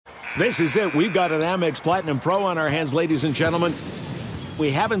This is it. We've got an Amex Platinum Pro on our hands, ladies and gentlemen.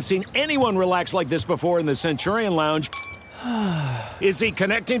 We haven't seen anyone relax like this before in the Centurion Lounge. Is he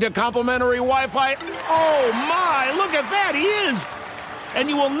connecting to complimentary Wi-Fi? Oh, my. Look at that. He is. And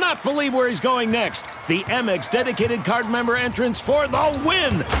you will not believe where he's going next. The Amex dedicated card member entrance for the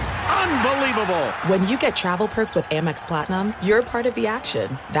win. Unbelievable. When you get travel perks with Amex Platinum, you're part of the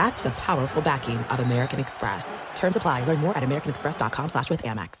action. That's the powerful backing of American Express. Terms apply. Learn more at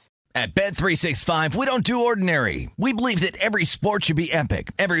americanexpress.com/withAmex. At Bet365, we don't do ordinary. We believe that every sport should be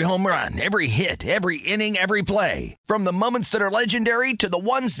epic. Every home run, every hit, every inning, every play. From the moments that are legendary to the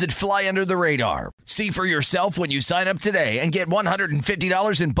ones that fly under the radar. See for yourself when you sign up today and get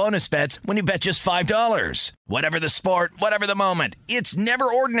 $150 in bonus bets when you bet just $5. Whatever the sport, whatever the moment, it's never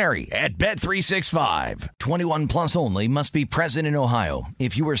ordinary at Bet365. 21 plus only. Must be present in Ohio.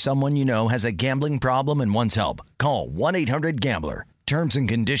 If you or someone you know has a gambling problem and wants help, call 1-800-GAMBLER. Terms and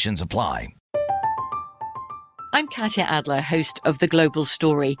conditions apply. I'm Katya Adler, host of The Global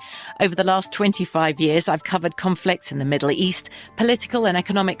Story. Over the last 25 years, I've covered conflicts in the Middle East, political and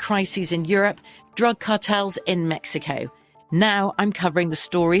economic crises in Europe, drug cartels in Mexico. Now I'm covering the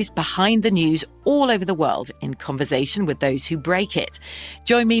stories behind the news all over the world in conversation with those who break it.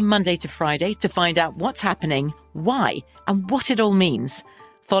 Join me Monday to Friday to find out what's happening, why, and what it all means.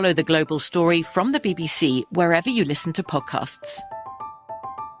 Follow The Global Story from the BBC wherever you listen to podcasts.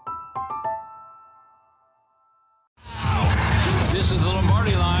 This is the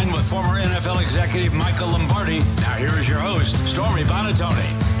Lombardi Line with former NFL executive Michael Lombardi. Now here is your host, Stormy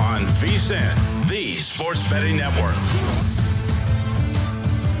Buonantony, on VSiN, the Sports Betting Network.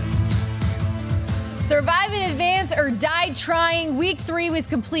 Survive in advance or die trying. Week 3 was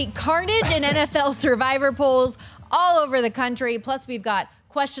complete carnage in NFL survivor polls all over the country. Plus, we've got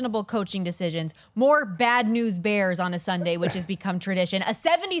questionable coaching decisions, more bad news bears on a Sunday, which has become tradition, a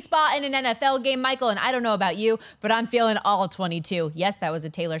 70 spot in an NFL game, Michael, and I don't know about you, but I'm feeling all 22. Yes, that was a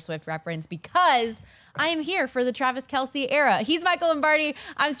Taylor Swift reference because I am here for the Travis Kelce era. He's Michael Lombardi.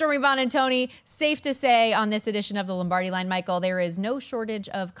 I'm Stormy Buonantony. Safe to say on this edition of the Lombardi Line, Michael, there is no shortage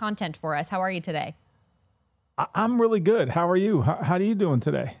of content for us. How are you today? I'm really good. How are you? How are you doing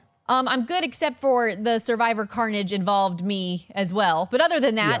today? I'm good, except for the Survivor carnage involved me as well. But other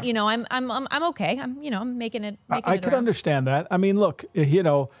than that, yeah. I'm okay. I'm making it. I could understand that. I mean, look,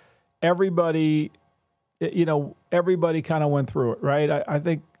 everybody kind of went through it, right? I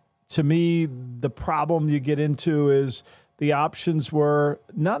think to me, the problem you get into is the options were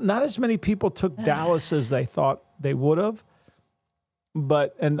not as many people took Dallas as they thought they would have,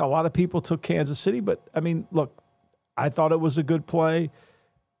 and a lot of people took Kansas City. But I mean, look, I thought it was a good play.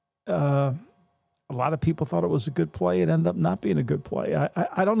 A lot of people thought it was a good play. It ended up not being a good play.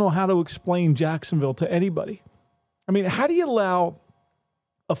 I don't know how to explain Jacksonville to anybody. I mean, how do you allow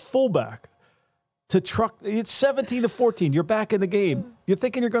a fullback to truck? It's 17-14. You're back in the game. You're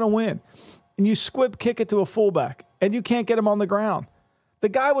thinking you're going to win. And you squib kick it to a fullback, and you can't get him on the ground. The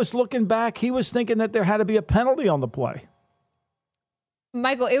guy was looking back. He was thinking that there had to be a penalty on the play.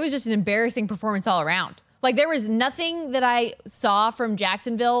 Michael, it was just an embarrassing performance all around. Like, there was nothing that I saw from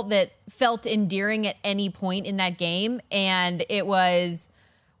Jacksonville that felt endearing at any point in that game. And it was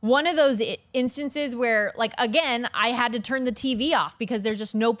one of those instances where, like, again, I had to turn the TV off because there's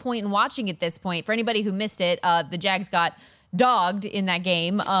just no point in watching at this point. For anybody who missed it, the Jags got dogged in that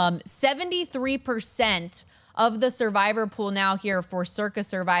game. 73% of the Survivor pool now here for Circa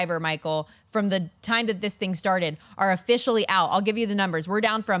Survivor, Michael, from the time that this thing started, are officially out. I'll give you the numbers. We're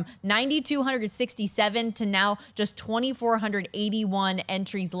down from 9,267 to now just 2,481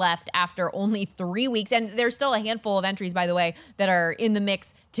 entries left after only 3 weeks. And there's still a handful of entries, by the way, that are in the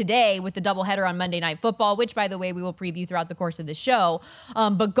mix today with the doubleheader on Monday Night Football, which, by the way, we will preview throughout the course of the show.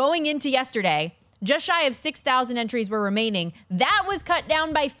 But going into yesterday, just shy of 6,000 entries were remaining. That was cut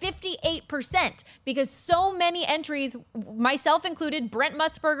down by 58% because so many entries, myself included, Brent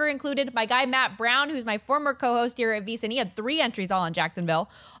Musburger included, my guy Matt Brown, who's my former co-host here at VSiN, he had 3 entries all on Jacksonville,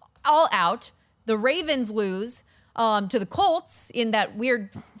 all out. The Ravens lose to the Colts in that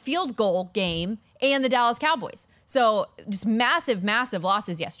weird field goal game, and the Dallas Cowboys. So just massive, massive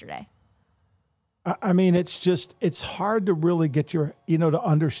losses yesterday. I mean, it's hard to really get to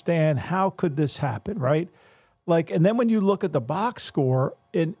understand how could this happen, right? Like, and then when you look at the box score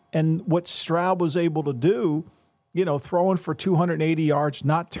and what Stroud was able to do, throwing for 280 yards,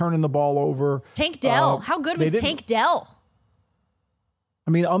 not turning the ball over. Tank Dell, how good was Tank Dell?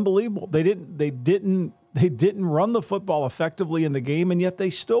 I mean, unbelievable. They didn't run the football effectively in the game, and yet they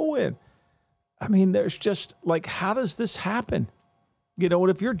still win. I mean, there's just like, how does this happen? And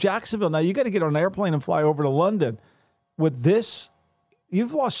if you're Jacksonville now, you got to get on an airplane and fly over to London with this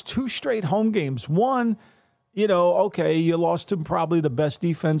you've lost 2 straight home games. One, okay, you lost to probably the best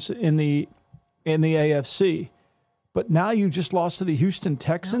defense in the AFC. But now you just lost to the Houston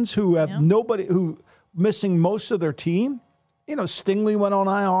Texans, who have nobody, who missing most of their team. Stingley went on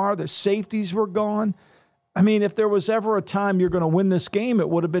IR. The safeties were gone. I mean, if there was ever a time you're going to win this game, it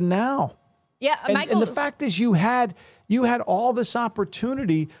would have been now. Yeah, Michael. And the fact is, you had all this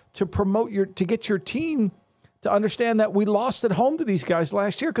opportunity to to get your team to understand that we lost at home to these guys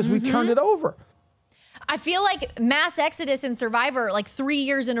last year because we turned it over. I feel like mass exodus in Survivor, like 3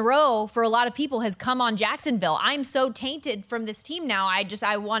 years in a row for a lot of people, has come on Jacksonville. I'm so tainted from this team now.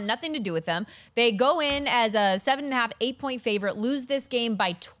 I want nothing to do with them. They go in as a 7.5, 8-point favorite, lose this game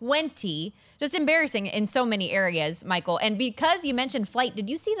by 20. Just embarrassing in so many areas, Michael. And because you mentioned flight, did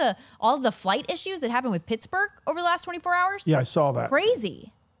you see all of the flight issues that happened with Pittsburgh over the last 24 hours? Yeah, I saw that.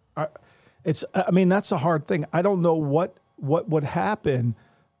 Crazy. That's a hard thing. I don't know what would happen.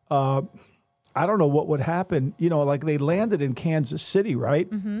 I don't know what would happen. Like they landed in Kansas City, right?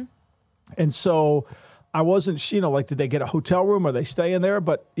 Mm-hmm. And so I wasn't, did they get a hotel room? Are they staying there?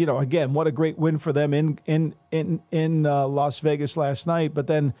 But, again, what a great win for them in Las Vegas last night. But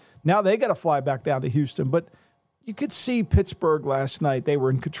then now they got to fly back down to Houston. But you could see Pittsburgh last night. They were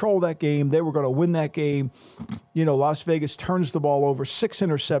in control of that game. They were going to win that game. Las Vegas turns the ball over, 6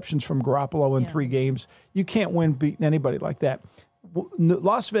 interceptions from Garoppolo in 3 games. You can't win beating anybody like that.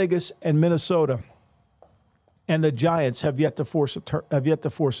 Las Vegas and Minnesota and the Giants have yet to force a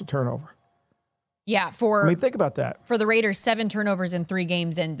turnover. Yeah, think about that. For the Raiders, 7 turnovers in 3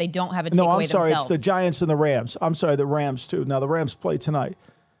 games, and they don't have a takeaway themselves. No, I'm sorry, it's the Giants and the Rams. I'm sorry, the Rams too. Now the Rams play tonight,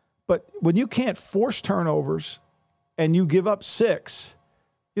 but when you can't force turnovers and you give up 6,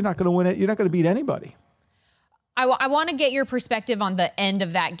 you're not going to win it. You're not going to beat anybody. I want to get your perspective on the end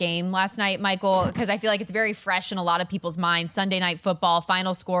of that game last night, Michael, because I feel like it's very fresh in a lot of people's minds. Sunday Night Football,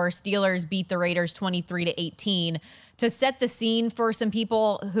 final score, Steelers beat the Raiders 23-18. To set the scene for some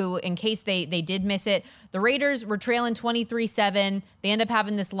people who, in case they did miss it, the Raiders were trailing 23-7. They end up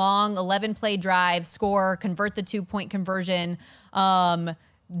having this long 11-play drive, score, convert the 2-point conversion.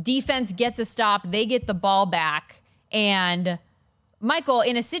 Defense gets a stop. They get the ball back. And, Michael,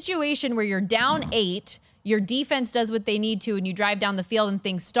 in a situation where you're down 8, your defense does what they need to, and you drive down the field and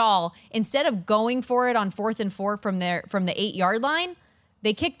things stall. Instead of going for it on 4th and 4 from the 8-yard line,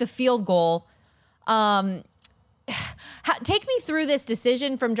 they kick the field goal. Take me through this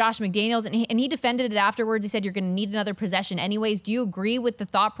decision from Josh McDaniels, and he defended it afterwards. He said you're going to need another possession anyways. Do you agree with the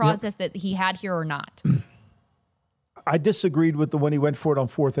thought process that he had here or not? I disagreed with when he went for it on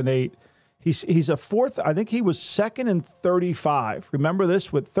 4th and 8. He's a fourth. I think he was 2nd and 35. Remember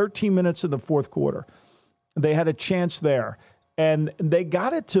this, with 13 minutes in the fourth quarter. They had a chance there, and they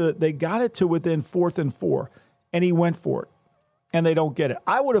got it to within 4th and 4, and he went for it, and they don't get it.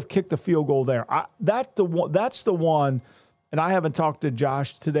 I would have kicked the field goal there. That's the one, and I haven't talked to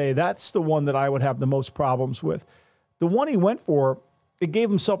Josh today. That's the one that I would have the most problems with. The one he went for, it gave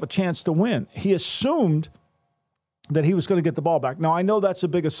himself a chance to win. He assumed that he was going to get the ball back. Now, I know that's a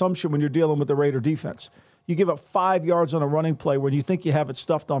big assumption when you're dealing with the Raider defense. You give up 5 yards on a running play when you think you have it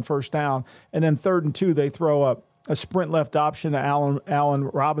stuffed on 1st down, and then 3rd and 2, they throw a sprint left option to Allen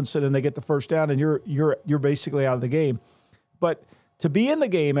Robinson, and they get the 1st down, and you're basically out of the game. But to be in the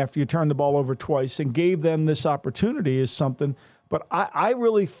game after you turn the ball over twice and gave them this opportunity is something. But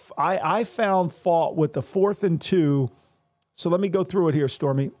I found fault with the 4th and 2. So let me go through it here,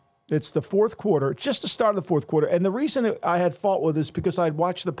 Stormy. It's the 4th quarter, just the start of the 4th quarter. And the reason I had fault with this is because I'd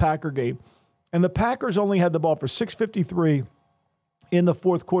watched the Packer game. And the Packers only had the ball for 6:53 in the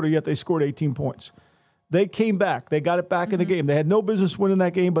 4th quarter, yet they scored 18 points. They came back. They got it back in the game. They had no business winning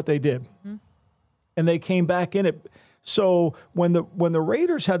that game, but they did. Mm-hmm. And they came back in it. So when the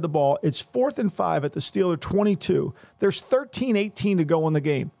Raiders had the ball, it's 4th and 5 at the Steeler 22. There's 13-18 to go in the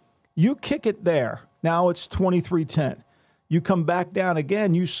game. You kick it there. Now it's 23-10. You come back down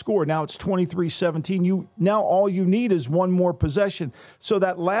again, you score. Now it's 23-17. Now all you need is one more possession. So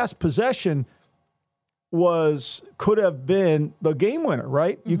that last possession could have been the game winner,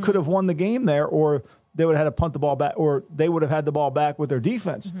 right? Mm-hmm. You could have won the game there, or they would have had to punt the ball back, or they would have had the ball back with their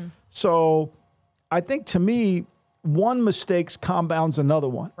defense. Mm-hmm. So I think, to me, one mistake compounds another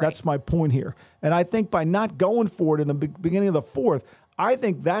one. Right. That's my point here. And I think by not going for it in the beginning of the 4th, I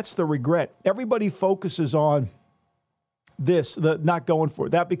think that's the regret. Everybody focuses on the not going for it.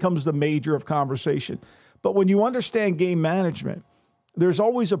 That becomes the major of conversation. But when you understand game management, there's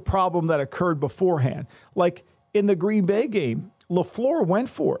always a problem that occurred beforehand. Like in the Green Bay game, LaFleur went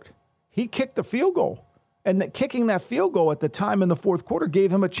for it. He kicked the field goal. And kicking that field goal at the time in the 4th quarter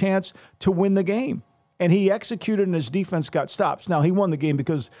gave him a chance to win the game. And he executed and his defense got stops. Now, he won the game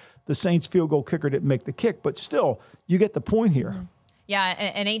because the Saints field goal kicker didn't make the kick, but still, you get the point here. Mm-hmm. Yeah,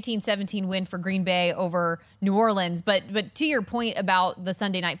 an 18-17 win for Green Bay over New Orleans. But to your point about the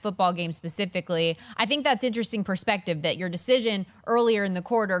Sunday Night Football game specifically, I think that's interesting perspective that your decision earlier in the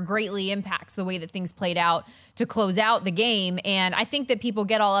quarter greatly impacts the way that things played out to close out the game. And I think that people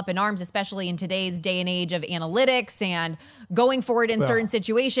get all up in arms, especially in today's day and age of analytics and going forward in certain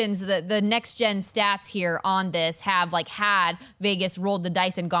situations. The next-gen stats here on this have had Vegas rolled the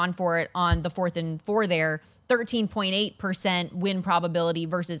dice and gone for it on the 4th and 4 there. 13.8% win probability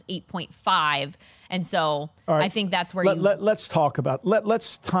versus 8.5. And so right. I think that's where let's talk about,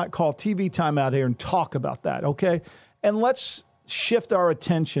 let's call TV timeout here and talk about that, okay? And let's shift our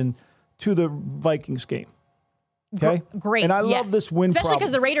attention to the Vikings game. Okay? Great. And I love this win especially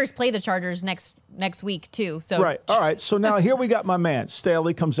because the Raiders play the Chargers next week too. So right. All right. So now here we got my man,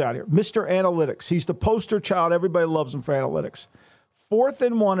 Staley comes out here. Mr. Analytics. He's the poster child. Everybody loves him for analytics. 4th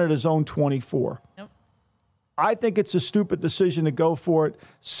and 1 at his own 24. Nope. I think it's a stupid decision to go for it.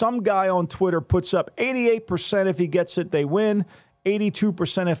 Some guy on Twitter puts up 88% if he gets it, they win.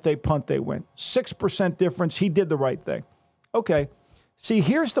 82% if they punt, they win. 6% difference. He did the right thing. Okay. See,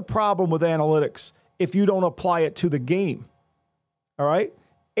 here's the problem with analytics if you don't apply it to the game. All right?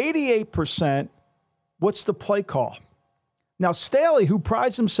 88%, what's the play call? Now, Staley, who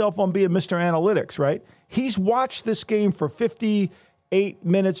prides himself on being Mr. Analytics, right? He's watched this game for 58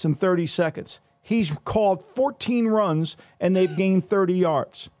 minutes and 30 seconds. He's called 14 runs, and they've gained 30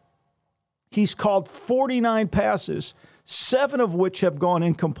 yards. He's called 49 passes, 7 of which have gone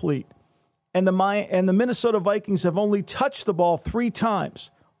incomplete. And the Minnesota Vikings have only touched the ball 3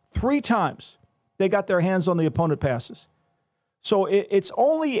 times. 3 times they got their hands on the opponent passes. So it's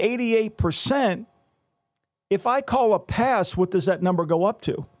only 88%. If I call a pass, what does that number go up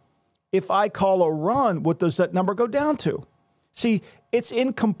to? If I call a run, what does that number go down to? See, it's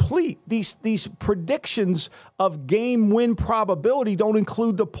incomplete. These predictions of game win probability don't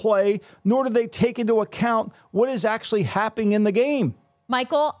include the play, nor do they take into account what is actually happening in the game.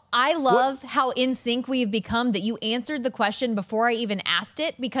 Michael, I love how in sync we've become that you answered the question before I even asked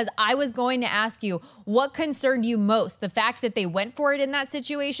it, because I was going to ask you what concerned you most, the fact that they went for it in that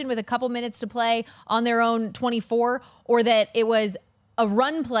situation with a couple minutes to play on their own 24, or that it was a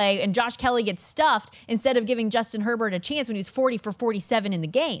run play and Josh Kelly gets stuffed instead of giving Justin Herbert a chance when he was 40 for 47 in the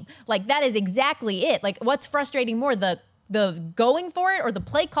game. That is exactly it. What's frustrating more, the going for it or the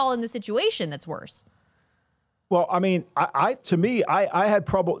play call in the situation that's worse? Well, I mean, I had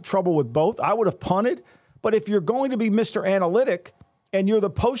trouble with both. I would have punted, but if you're going to be Mr. Analytic and you're the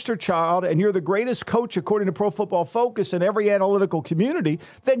poster child and you're the greatest coach according to Pro Football Focus in every analytical community,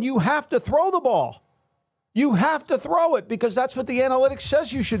 then you have to throw the ball. You have to throw it because that's what the analytics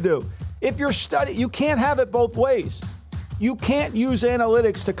says you should do. If you're studying, you can't have it both ways. You can't use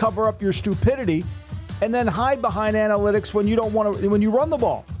analytics to cover up your stupidity and then hide behind analytics when you don't want to, when you run the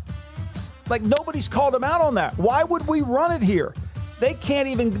ball. Nobody's called them out on that. Why would we run it here? They can't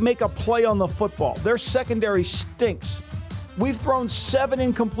even make a play on the football. Their secondary stinks. We've thrown 7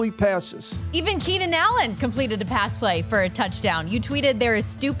 incomplete passes. Even Keenan Allen completed a pass play for a touchdown. You tweeted there is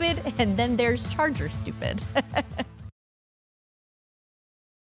stupid, and then there's Charger stupid.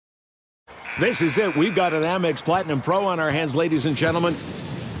 This is it. We've got an Amex Platinum Pro on our hands, ladies and gentlemen.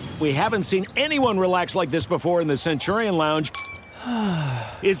 We haven't seen anyone relax like this before in the Centurion Lounge.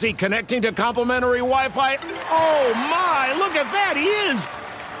 Is he connecting to complimentary Wi-Fi? Oh, my! Look at that! He is!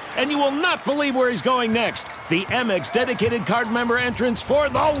 And you will not believe where he's going next. The Amex dedicated card member entrance for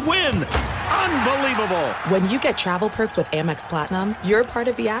the win. Unbelievable. When you get travel perks with Amex Platinum, you're part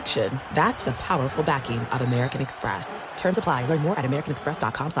of the action. That's the powerful backing of American Express. Terms apply. Learn more at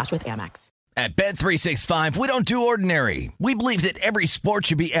americanexpress.com/withAmex. At Bet365, we don't do ordinary. We believe that every sport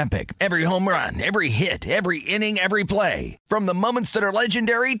should be epic. Every home run, every hit, every inning, every play. From the moments that are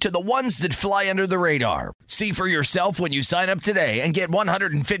legendary to the ones that fly under the radar. See for yourself when you sign up today and get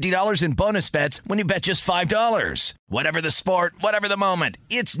 $150 in bonus bets when you bet just $5. Whatever the sport, whatever the moment,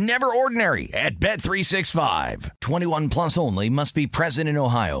 it's never ordinary at Bet365. 21 plus only. Must be present in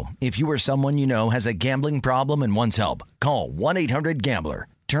Ohio. If you or someone you know has a gambling problem and wants help, call 1-800-GAMBLER.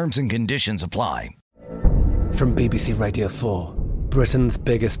 Terms and conditions apply. From BBC Radio 4, Britain's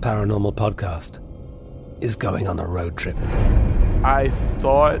biggest paranormal podcast is going on a road trip. I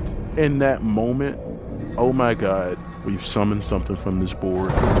thought in that moment, oh my God, we've summoned something from this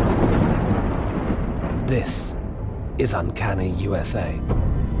board. This is Uncanny USA.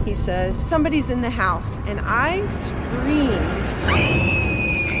 He says, somebody's in the house, and I screamed.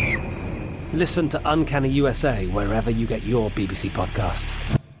 Listen to Uncanny USA wherever you get your BBC podcasts,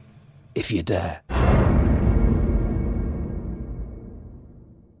 if you dare.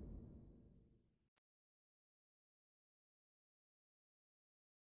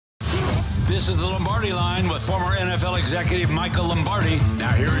 This is the Lombardi Line with former NFL executive Michael Lombardi. Now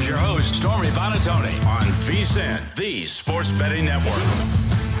here is your host, Stormy Buonantony, on VSiN, the Sports Betting Network.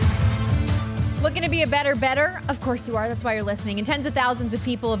 Looking to be a better? Of course you are. That's why you're listening. And tens of thousands of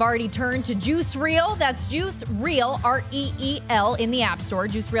people have already turned to Juice Reel. That's Juice Reel, R-E-E-L, in the App Store.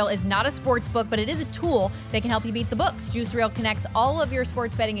 Juice Reel is not a sports book, but it is a tool that can help you beat the books. Juice Reel connects all of your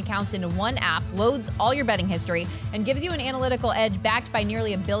sports betting accounts into one app, loads all your betting history, and gives you an analytical edge backed by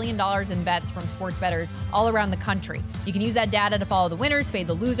nearly $1 billion in bets from sports bettors all around the country. You can use that data to follow the winners, fade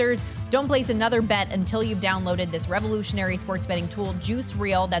the losers. Don't place another bet until you've downloaded this revolutionary sports betting tool, Juice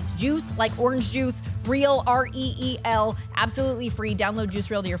Reel. That's juice like orange juice, Reel, R-E-E-L. Absolutely free. Download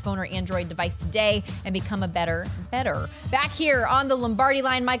Juice Reel to your phone or Android device today and become a better. Back here on the Lombardi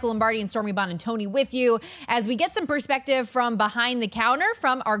Line, Michael Lombardi and Stormy Buonantony with you as we get some perspective from behind the counter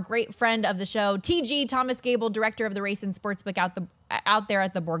from our great friend of the show, TG, Thomas Gable, director of the Race and Sportsbook out there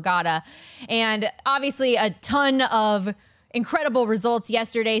at the Borgata. And obviously a ton of incredible results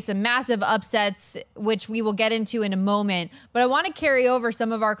yesterday, some massive upsets, which we will get into in a moment. But I want to carry over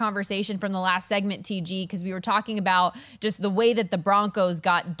some of our conversation from the last segment, TG, because we were talking about just the way that the Broncos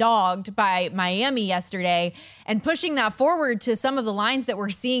got dogged by Miami yesterday and pushing that forward to some of the lines that we're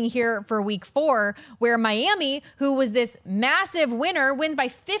seeing here for week 4, where Miami, who was this massive winner, wins by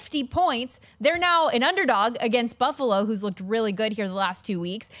 50 points. They're now an underdog against Buffalo, who's looked really good here the last 2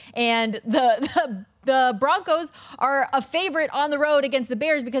 weeks. And the Broncos are a favorite on the road against the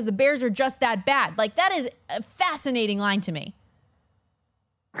Bears because the Bears are just that bad. Like, that is a fascinating line to me.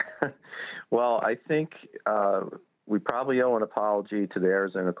 Well, I think we probably owe an apology to the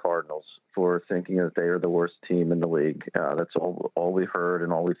Arizona Cardinals for thinking that they are the worst team in the league. That's all we heard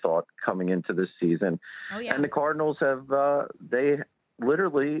and all we thought coming into this season. Oh, yeah. And the Cardinals have, they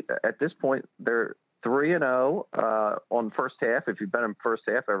literally, at this point, they're 3-0 on first half. If you bet them first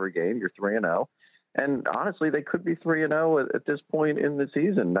half every game, you're 3-0. And honestly, they could be 3-0 at this point in the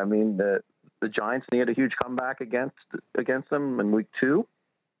season. I mean, the Giants needed a huge comeback against them in week 2.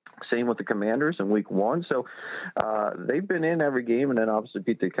 Same with the Commanders in week 1. So they've been in every game and then obviously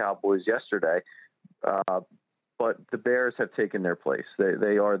beat the Cowboys yesterday. But the Bears have taken their place.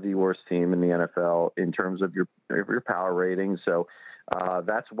 They are the worst team in the NFL in terms of your power rating. So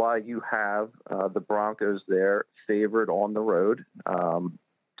that's why you have the Broncos there favored on the road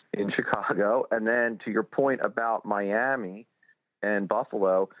in Chicago. And then to your point about Miami and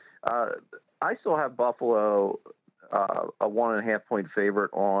Buffalo, I still have Buffalo a 1.5 point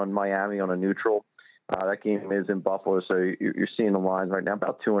favorite on Miami on a neutral. That game is in Buffalo, so you're seeing the lines right now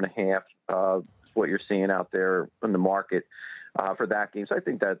about 2.5 is what you're seeing out there in the market for that game. So I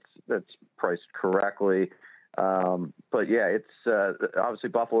think that's priced correctly. But yeah, it's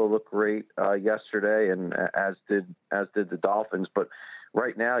obviously Buffalo looked great yesterday, and as did the Dolphins. But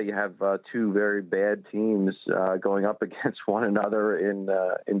right now, you have 2 very bad teams going up against one another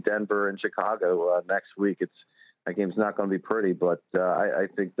in Denver and Chicago next week. That game's not going to be pretty, but I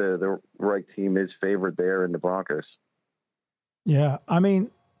think the right team is favored there in the Broncos. Yeah, I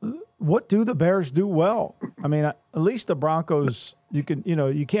mean, what do the Bears do well? I mean, at least the Broncos, you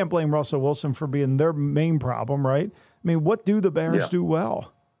can't blame Russell Wilson for being their main problem, right? I mean, what do the Bears do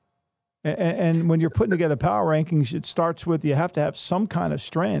well? And when you're putting together power rankings, it starts with you have to have some kind of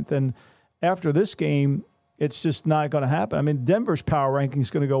strength. And after this game, it's just not going to happen. I mean, Denver's power ranking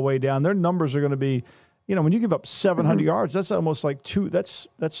is going to go way down. Their numbers are going to be, when you give up 700 yards, that's almost like that's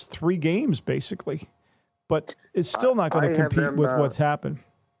 3 games basically. But it's still not going to compete with what's happened.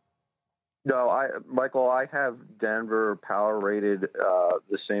 No, Michael, I have Denver power rated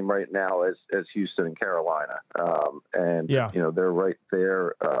the same right now as Houston and Carolina. They're right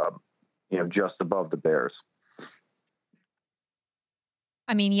there. Just above the Bears.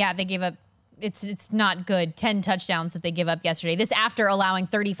 I mean, yeah, they gave up. It's not good. 10 touchdowns that they give up yesterday. This after allowing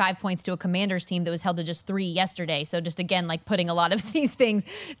 35 points to a Commanders team that was held to just 3 yesterday. So just again, like putting a lot of these things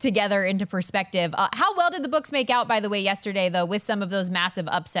together into perspective. How well did the books make out, by the way, yesterday, though, with some of those massive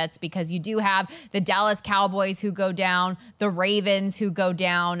upsets? Because you do have the Dallas Cowboys who go down, the Ravens who go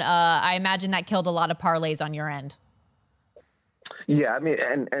down. I imagine that killed a lot of parlays on your end. Yeah, I mean,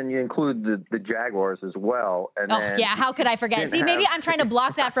 and you include the Jaguars as well. And how could I forget? See, maybe I'm trying to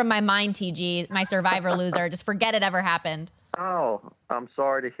block that from my mind, TG, my survivor loser. Just forget it ever happened. Oh, I'm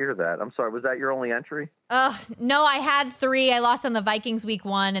sorry to hear that. I'm sorry. Was that your only entry? No, I had 3. I lost on the Vikings week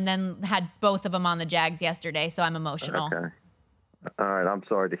 1 and then had both of them on the Jags yesterday, so I'm emotional. Okay. All right, I'm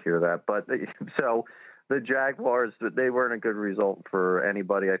sorry to hear that. But so the Jaguars, they weren't a good result for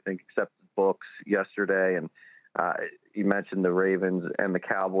anybody, I think, except the books yesterday. And you mentioned the Ravens and the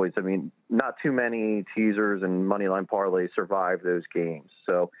Cowboys. I mean, not too many teasers and moneyline parlays survived those games.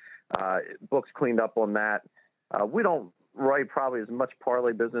 So Books cleaned up on that. We don't write probably as much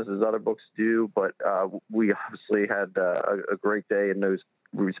parlay business as other books do, but we obviously had a great day in those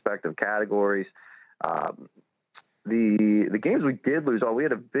respective categories. The games we did lose on, we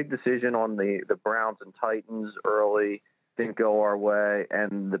had a big decision on the Browns and Titans early, didn't go our way,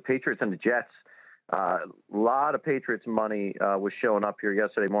 and the Patriots and the Jets. A lot of Patriots money was showing up here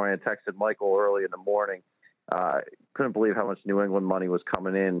yesterday morning. I texted Michael early in the morning. Couldn't believe how much New England money was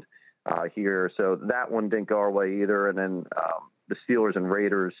coming in here. So that one didn't go our way either. And then the Steelers and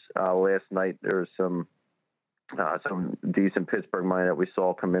Raiders last night, there was some decent Pittsburgh money that we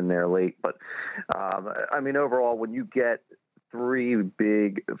saw come in there late. But, I mean, overall, when you get three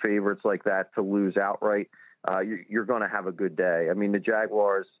big favorites like that to lose outright, you're going to have a good day. I mean, the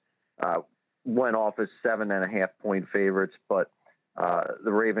Jaguars went off as 7.5-point favorites, but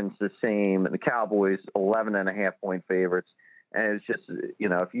the Ravens the same, and the Cowboys 11.5-point favorites. And it's just,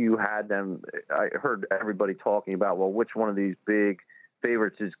 if you had them, I heard everybody talking about, well, which one of these big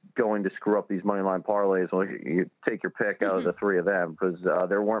favorites is going to screw up these money line parlays? Well, you take your pick out of the three of them, because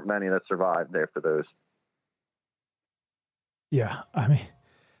there weren't many that survived there for those. Yeah, I mean,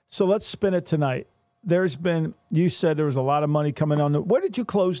 so let's spin it tonight. You said there was a lot of money coming on. Where did you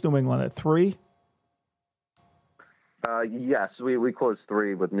close New England at 3? Yes, we closed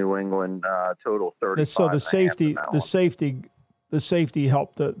 3 with New England, total 35. So the safety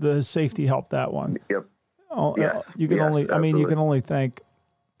helped. The safety helped that one. Yep. You can only thank.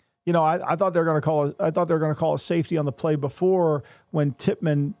 I thought they were going to call. I thought they were going to call a safety on the play before when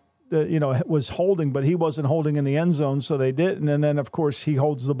Tippmann, was holding, but he wasn't holding in the end zone, so they didn't. And then of course he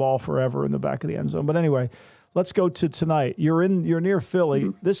holds the ball forever in the back of the end zone. But anyway, let's go to tonight. You're near Philly.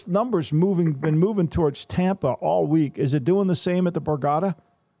 Mm-hmm. This number's been moving towards Tampa all week. Is it doing the same at the Borgata?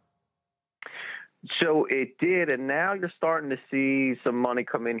 So it did, and now you're starting to see some money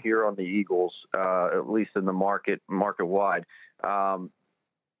come in here on the Eagles, at least in the market wide.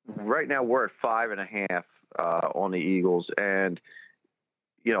 Right now we're at 5.5 on the Eagles, and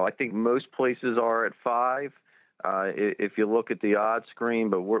I think most places are at 5. If you look at the odds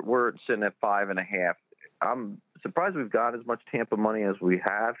screen, but we're sitting at 5.5. I'm surprised we've got as much Tampa money as we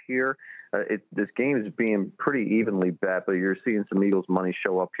have here. This game is being pretty evenly bet, but you're seeing some Eagles money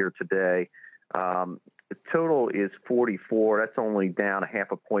show up here today. The total is 44. That's only down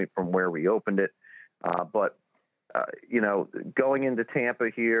 0.5 point from where we opened it. But going into Tampa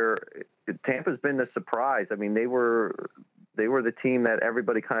here, Tampa's been the surprise. I mean, they were the team that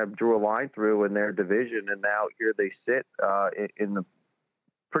everybody kind of drew a line through in their division, and now here they sit in the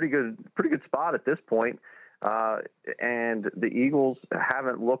pretty good spot at this point. And the Eagles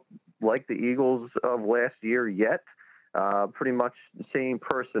haven't looked like the Eagles of last year yet. Pretty much the same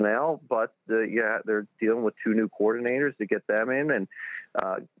personnel, but they're dealing with 2 new coordinators to get them in and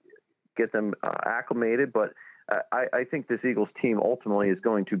get them acclimated. But I think this Eagles team ultimately is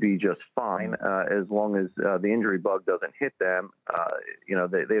going to be just fine as long as the injury bug doesn't hit them.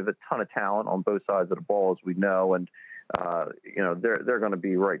 They have a ton of talent on both sides of the ball, as we know, and they're going to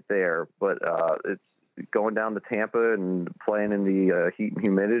be right there. But it's going down to Tampa and playing in the heat and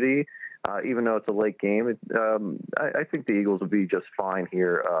humidity. Even though it's a late game, I think the Eagles will be just fine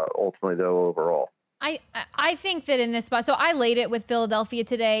here, ultimately, though, overall. I think that in this spot, so I laid it with Philadelphia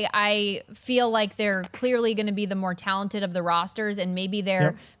today. I feel like they're clearly going to be the more talented of the rosters, and maybe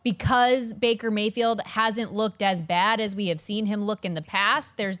because Baker Mayfield hasn't looked as bad as we have seen him look in the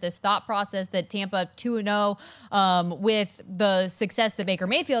past, there's this thought process that Tampa 2-0 with the success that Baker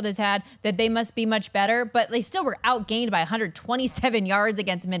Mayfield has had, that they must be much better, but they still were outgained by 127 yards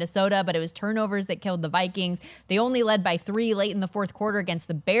against Minnesota, but it was turnovers that killed the Vikings. They only led by 3 late in the fourth quarter against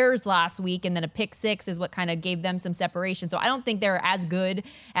the Bears last week, and then a pick 6 is what kind of gave them some separation. So I don't think they're as good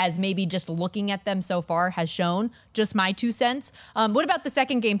as maybe just looking at them so far has shown. Just my 2 cents. What about the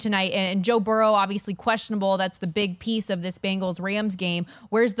second game tonight? And Joe Burrow, obviously questionable. That's the big piece of this Bengals-Rams game.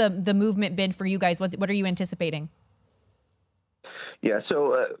 Where's the movement been for you guys? What are you anticipating? Yeah,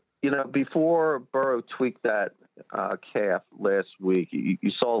 so, before Burrow tweaked that calf last week,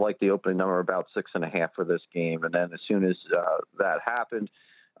 you saw like the opening number about 6.5 for this game. And then as soon as that happened,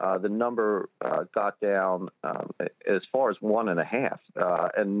 the number got down as far as 1.5.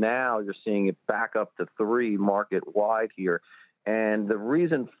 And now you're seeing it back up to 3 market wide here. And the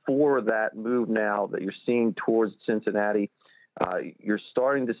reason for that move now that you're seeing towards Cincinnati, you're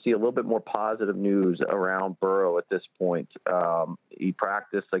starting to see a little bit more positive news around Burrow at this point. He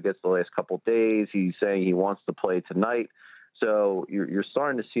practiced, I guess, the last couple of days. He's saying he wants to play tonight. So you're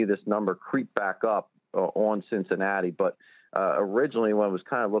starting to see this number creep back up on Cincinnati. But originally, when it was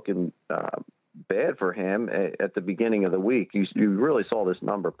kind of looking bad for him at the beginning of the week. You really saw this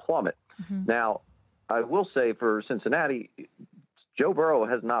number plummet. Mm-hmm. Now, I will say for Cincinnati, Joe Burrow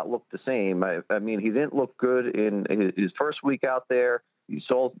has not looked the same. I mean, he didn't look good in his first week out there. You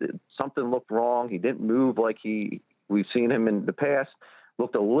saw something looked wrong. He didn't move like we've seen him in the past.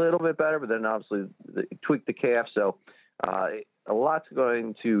 Looked a little bit better, but then obviously tweaked the calf. So a lot's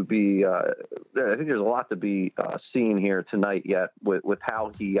going to be, I think there's a lot to be seen here tonight yet with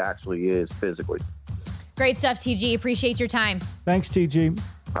how he actually is physically. Great stuff, TG. Appreciate your time. Thanks, TG.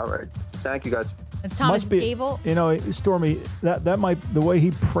 All right. Thank you, guys. That's Thomas Gable. You know, Stormy, that might, the way he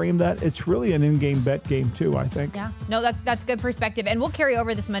framed that, it's really an in-game bet game too, I think. Yeah. No, that's good perspective. And we'll carry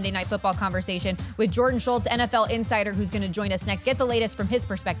over this Monday Night Football conversation with Jordan Schultz, NFL insider, who's going to join us next. Get the latest from his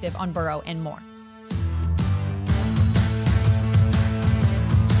perspective on Burrow and more.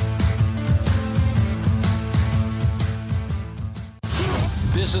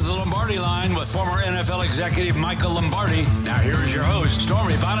 This is the Lombardi Line with former NFL executive Michael Lombardi. Now here is your host,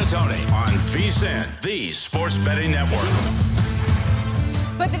 Stormy Buonantony, on VSiN, the Sports Betting Network.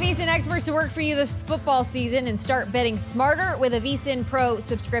 Put the VSiN experts to work for you this football season and start betting smarter with a VSiN Pro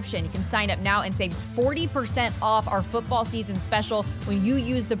subscription. You can sign up now and save 40% off our football season special when you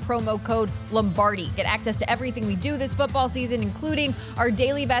use the promo code Lombardi. Get access to everything we do this football season, including our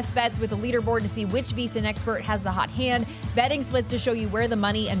daily best bets with a leaderboard to see which VSiN expert has the hot hand, betting splits to show you where the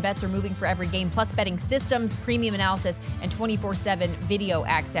money and bets are moving for every game, plus betting systems, premium analysis, and 24/7 video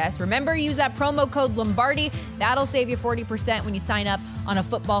access. Remember, use that promo code Lombardi. That'll save you 40% when you sign up on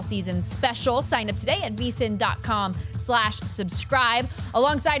a football season special. Sign up today at vsin.com/subscribe.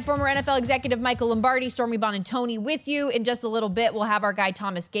 Alongside former NFL executive Michael Lombardi, Stormy Buonantony with you. In just a little bit, we'll have our guy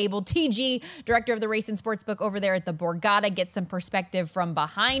Thomas Gable, TG, director of the Race and Sportsbook over there at the Borgata, get some perspective from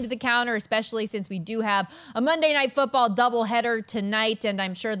behind the counter, especially since we do have a Monday Night Football doubleheader tonight. And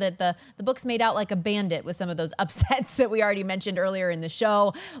I'm sure that the book's made out like a bandit with some of those upsets that we already mentioned earlier in the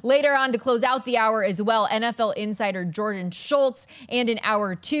show. Later on, to close out the hour as well, NFL insider Jordan Schultz, and in hour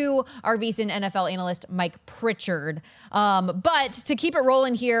two, our VSiN NFL analyst Mike Pritchard. But to keep it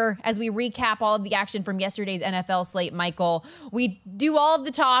rolling here as we recap all of the action from yesterday's NFL slate, Michael, we do all of the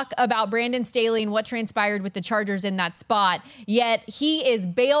talk about Brandon Staley and what transpired with the Chargers in that spot, yet he is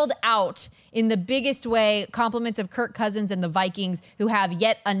bailed out in the biggest way. Compliments of Kirk Cousins and the Vikings, who have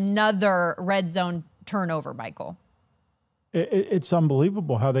yet another red zone turnover, Michael. It's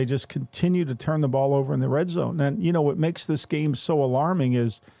unbelievable how they just continue to turn the ball over in the red zone. And, you know, what makes this game so alarming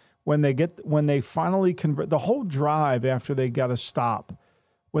is when they finally convert the whole drive after they got a stop,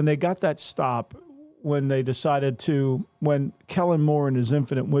 when they got that stop, when they decided to, when Kellen Moore in his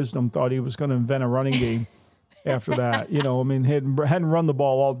infinite wisdom thought he was going to invent a running game after that, you know, I mean, he hadn't run the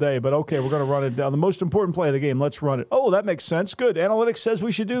ball all day, but okay, we're going to run it down. The most important play of the game, let's run it. Oh, that makes sense. Good. Analytics says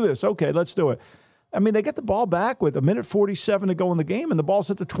we should do this. Okay, let's do it. I mean, they get the ball back with 1:47 to go in the game, and the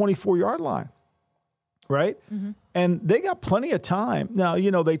ball's at the 24-yard line, right? Mm-hmm. And they got plenty of time. Now, you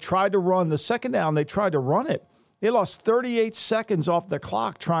know, they tried to run the second down. They tried to run it. They lost 38 seconds off the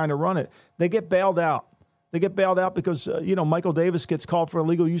clock trying to run it. They get bailed out. They get bailed out because, Michael Davis gets called for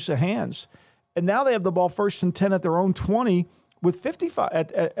illegal use of hands. And now they have the ball 1st and 10 at their own 20 with 55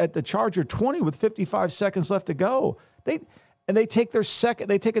 at the Charger 20 with 55 seconds left to go. They take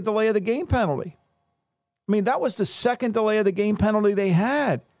a delay of the game penalty. I mean, that was the second delay of the game penalty they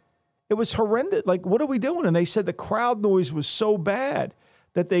had. It was horrendous. Like, what are we doing? And they said the crowd noise was so bad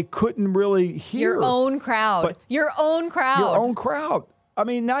that they couldn't really hear. Your own crowd. Your own crowd. I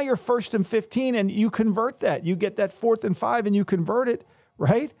mean, now you're 1st and 15, and you convert that. You get that 4th and 5, and you convert it,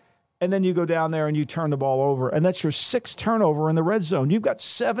 right? And then you go down there and you turn the ball over, and that's your 6th turnover in the red zone. You've got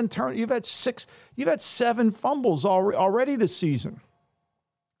 7 You've had 7 fumbles already this season.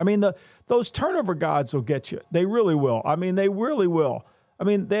 I mean, those turnover gods will get you. They really will. I mean, they really will. I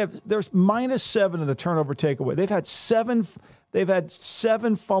mean, there's -7 in the turnover takeaway. They've had 7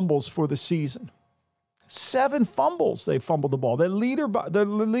 7 fumbles for the season. 7 fumbles. They fumbled the ball. They're leader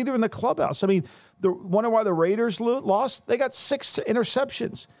in the clubhouse. I mean, wonder why the Raiders lost? They got 6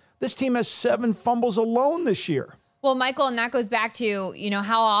 interceptions. This team has 7 fumbles alone this year. Well, Michael, and that goes back to,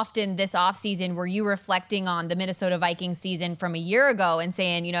 how often this offseason were you reflecting on the Minnesota Vikings season from a year ago and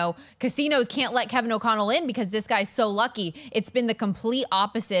saying, casinos can't let Kevin O'Connell in because this guy's so lucky. It's been the complete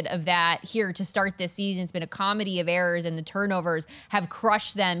opposite of that here to start this season. It's been a comedy of errors, and the turnovers have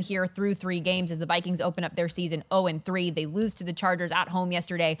crushed them here through 3 games as the Vikings open up their season 0-3. They lose to the Chargers at home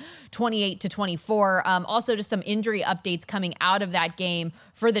yesterday, 28-24. Also, just some injury updates coming out of that game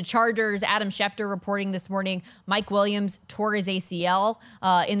for the Chargers. Adam Schefter reporting this morning, Mike Mike Williams tore his ACL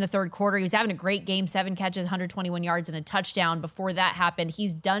in the third quarter. He was having a great game, 7 catches, 121 yards, and a touchdown. Before that happened,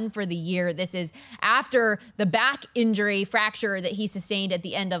 he's done for the year. This is after the back injury fracture that he sustained at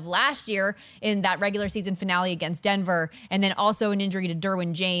the end of last year in that regular season finale against Denver, and then also an injury to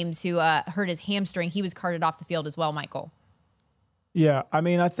Derwin James, who hurt his hamstring. He was carted off the field as well, Michael. Yeah, I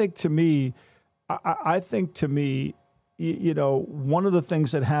mean, I think to me, you know, one of the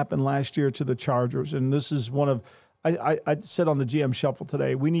things that happened last year to the Chargers, and this is one of, I said on the GM Shuffle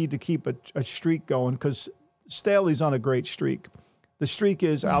today, we need to keep a streak going because Staley's on a great streak. The streak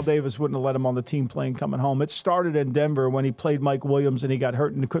is Al Davis wouldn't have let him on the team plane coming home. It started in Denver when he played Mike Williams and he got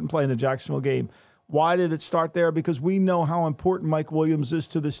hurt and couldn't play in the Jacksonville game. Why did it start there? Because we know how important Mike Williams is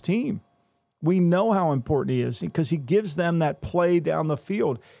to this team. We know how important he is because he gives them that play down the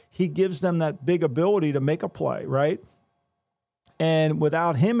field. He gives them that big ability to make a play, right? And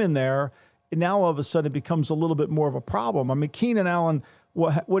without him in there, now all of a sudden it becomes a little bit more of a problem. I mean, Keenan Allen,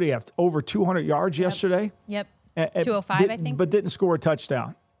 what do you have? Over 200 yards yesterday? Yep. 205, I think. But didn't score a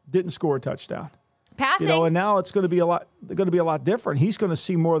touchdown. Passing. You know, and now it's going to be a lot different. He's going to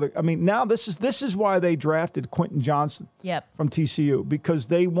see more of the. I mean, now this is why they drafted Quentin Johnson from TCU, because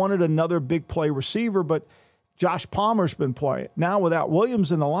they wanted another big play receiver, but Josh Palmer's been playing. Now without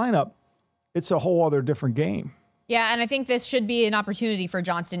Williams in the lineup, it's a whole other different game. Yeah, and I think this should be an opportunity for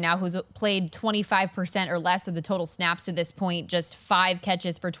Johnston now, who's played 25% or less of the total snaps to this point, just 5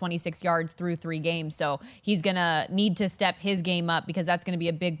 catches for 26 yards through 3 games. So he's going to need to step his game up because that's going to be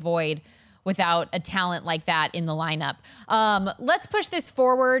a big void without a talent like that in the lineup. Let's push this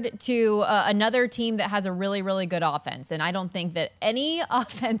forward to another team that has a really, really good offense. And I don't think that any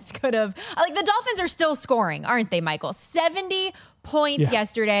offense could have, like, the Dolphins are still scoring, aren't they, Michael? 70 points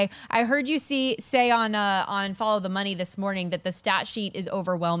yesterday. I heard you say on Follow the Money this morning that the stat sheet is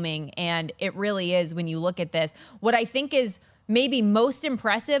overwhelming, and it really is when you look at this. What I think is maybe most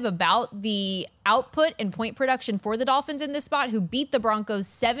impressive about the output and point production for the Dolphins in this spot, who beat the Broncos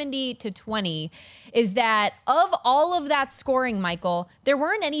 70-20, is that of all of that scoring, Michael, there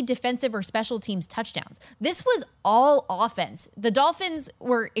weren't any defensive or special teams touchdowns. This was all offense. The Dolphins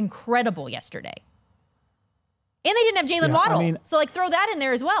were incredible yesterday. And they didn't have Jalen Waddle. So, like, throw that in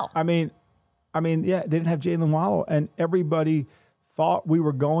there as well. I mean, they didn't have Jalen Waddle, and everybody thought we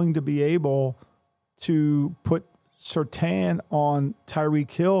were going to be able to put Surtain on Tyreek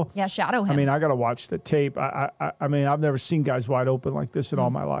Hill. Yeah, shadow him. I mean, I got to watch the tape. I mean, I've never seen guys wide open like this in all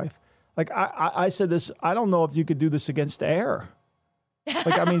my life. Like, I said this, I don't know if you could do this against air.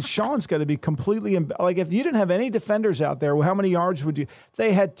 Like, I mean, Sean's got to be completely, like, if you didn't have any defenders out there, well, how many yards would you?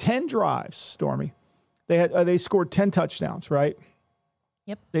 They had 10 drives, Stormy. They scored 10 touchdowns, right?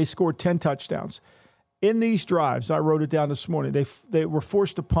 Yep. They scored 10 touchdowns. In these drives, I wrote it down this morning, they were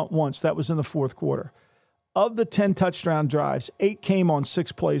forced to punt once. That was in the fourth quarter. Of the 10 touchdown drives, 8 came on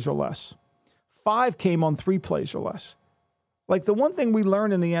 6 plays or less. 5 came on 3 plays or less. Like, the one thing we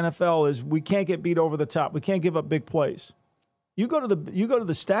learn in the NFL is we can't get beat over the top. We can't give up big plays. You go to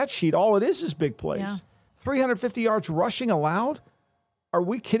the stat sheet, all it is big plays. Yeah. 350 yards rushing allowed? Are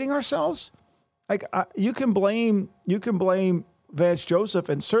we kidding ourselves? Like, you can blame Vance Joseph,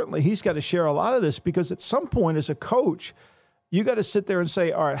 and certainly he's got to share a lot of this, because at some point as a coach, you got to sit there and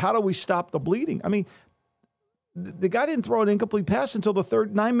say, all right, how do we stop the bleeding? I mean, the guy didn't throw an incomplete pass until the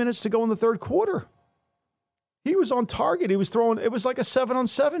 9 minutes to go in the third quarter. He was on target. He was throwing, it was like a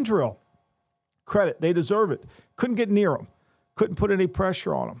 7-on-7 drill. Credit, they deserve it. Couldn't get near him. Couldn't put any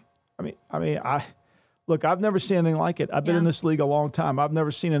pressure on him. Look, I've never seen anything like it. I've been in this league a long time. I've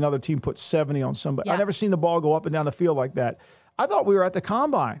never seen another team put 70 on somebody. I've never seen the ball go up and down the field like that. I thought we were at the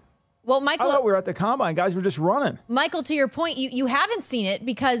combine. Well, Michael, I thought we were at the combine. Guys were just running. Michael, to your point, you haven't seen it,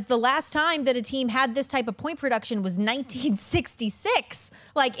 because the last time that a team had this type of point production was 1966.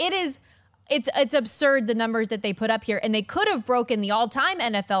 Like, it's absurd, the numbers that they put up here. And they could have broken the all-time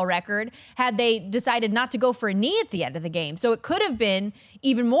NFL record had they decided not to go for a knee at the end of the game. So it could have been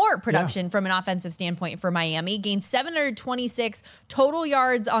even more production from an offensive standpoint for Miami. Gained 726 total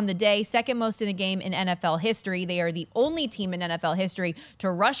yards on the day, second most in a game in NFL history. They are the only team in NFL history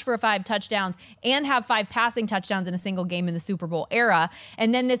to rush for 5 touchdowns and have 5 passing touchdowns in a single game in the Super Bowl era.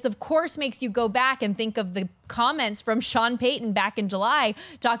 And then this, of course, makes you go back and think of the comments from Sean Payton back in July,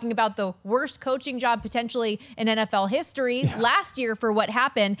 talking about the worst coaching job potentially in NFL history last year for what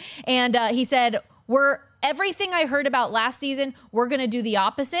happened. And he said, everything I heard about last season, we're going to do the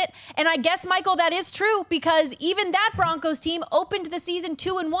opposite. And I guess, Michael, that is true, because even that Broncos team opened the season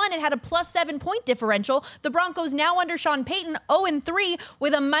 2-1 and had a +7 point differential. The Broncos now under Sean Payton 0-3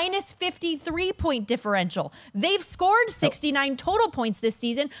 with a -53 point differential. They've scored 69 total points this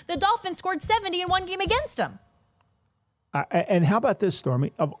season. The Dolphins scored 70 in one game against them. And how about this,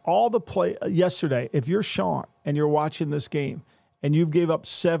 Stormy? Of all the play yesterday, if you're Sean and you're watching this game and you've gave up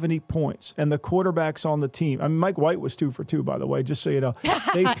 70 points and the quarterback's on the team. I mean, Mike White was 2 for 2, by the way, just so you know.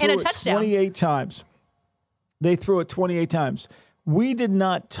 They threw it 28 times. They threw it 28 times. We did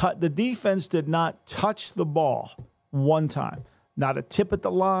not the defense did not touch the ball one time. Not a tip at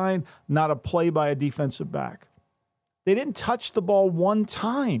the line, not a play by a defensive back. They didn't touch the ball one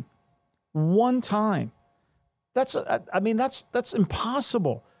time. One time. That's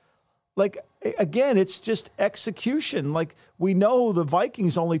impossible. Like, again, it's just execution. Like, we know the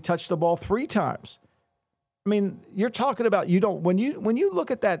Vikings only touched the ball 3 times. I mean, you're talking about when you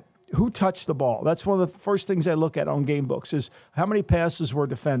look at that, who touched the ball? That's one of the first things I look at on game books is how many passes were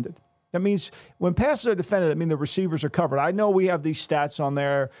defended. That means when passes are defended, I mean the receivers are covered. I know we have these stats on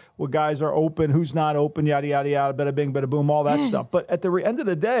there where guys are open, who's not open, yada, yada, yada, bada bing, bada boom, all that stuff. But at the end of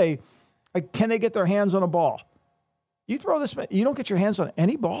the day, can they get their hands on a ball? You throw this, you don't get your hands on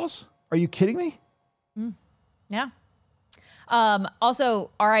any balls? Are you kidding me? Yeah. Also,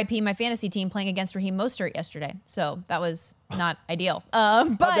 RIP my fantasy team playing against Raheem Mostert yesterday. So that was not ideal.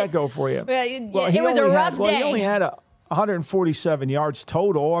 But how'd that go for you? It was a rough day. He only had 147 yards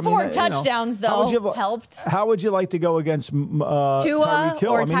total. I mean, 4 touchdowns, though, helped. How would you like to go against Tua Tyreek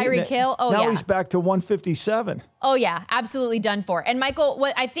Hill? or Tyreek Hill? Now he's back to 157. Oh, yeah, absolutely done for. And, Michael,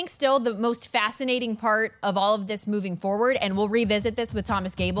 what I think still the most fascinating part of all of this moving forward, and we'll revisit this with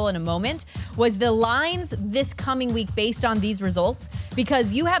Thomas Gable in a moment, was the lines this coming week based on these results.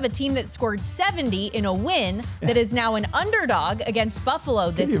 Because you have a team that scored 70 in a win that is now an underdog against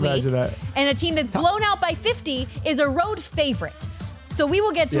Buffalo this week. That? And a team that's blown out by 50 is a road favorite. So we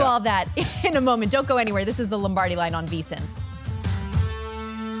will get to all that in a moment. Don't go anywhere. This is the Lombardi Line on VSiN.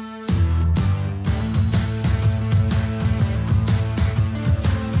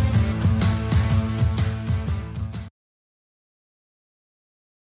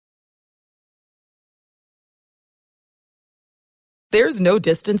 There's no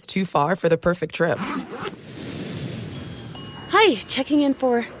distance too far for the perfect trip. Hi, checking in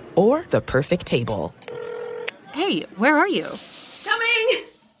for... Or the perfect table. Hey, where are you? Coming!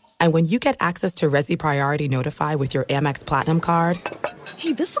 And when you get access to Resi Priority Notify with your Amex Platinum card...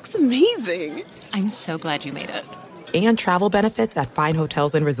 Hey, this looks amazing. I'm so glad you made it. And travel benefits at fine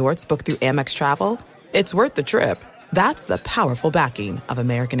hotels and resorts booked through Amex Travel, it's worth the trip. That's the powerful backing of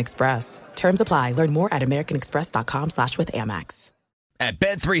American Express. Terms apply. Learn more at americanexpress.com/withAmex. At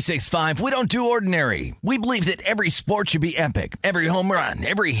Bet365, we don't do ordinary. We believe that every sport should be epic. Every home run,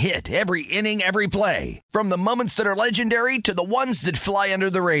 every hit, every inning, every play. From the moments that are legendary to the ones that fly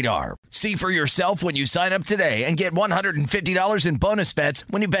under the radar. See for yourself when you sign up today and get $150 in bonus bets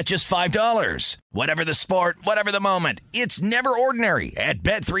when you bet just $5. Whatever the sport, whatever the moment, it's never ordinary at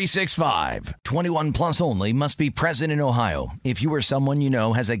Bet365. 21 plus only. Must be present in Ohio. If you or someone you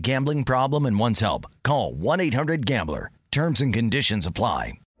know has a gambling problem and wants help, call 1-800-GAMBLER. Terms and conditions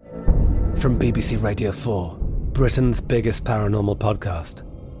apply. From BBC Radio 4, Britain's biggest paranormal podcast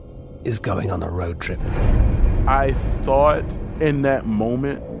is going on a road trip. I thought in that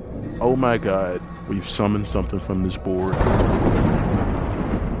moment, oh my God, we've summoned something from this board.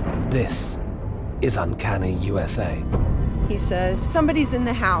 This is Uncanny USA. He says, somebody's in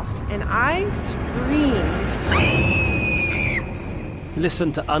the house, and I screamed.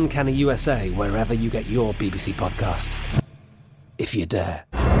 Listen to Uncanny USA wherever you get your BBC podcasts, if you dare.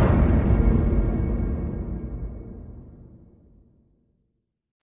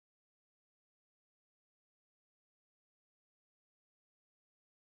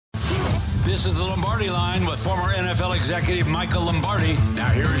 This is the Lombardi Line with former NFL executive Michael Lombardi. Now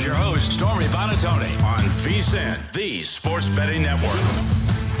here is your host, Stormy Buonantony, on VSiN, the Sports Betting Network.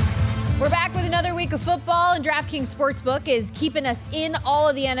 We're back with another week of football, and DraftKings Sportsbook is keeping us in all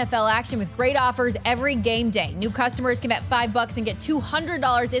of the NFL action with great offers every game day. New customers can bet $5 and get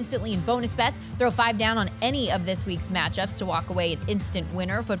 $200 instantly in bonus bets. Throw $5 down on any of this week's matchups to walk away an instant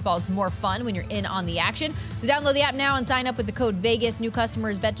winner. Football's more fun when you're in on the action. So download the app now and sign up with the code VEGAS. New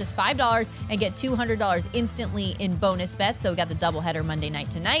customers bet just $5 and get $200 instantly in bonus bets. So we got the doubleheader Monday night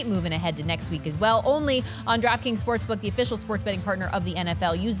tonight, moving ahead to next week as well. Only on DraftKings Sportsbook, the official sports betting partner of the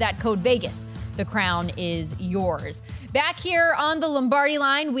NFL. Use that code VEGAS. The crown is yours. Back here on the Lombardi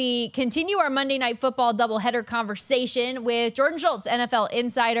Line, we continue our Monday Night Football doubleheader conversation with Jordan Schultz, NFL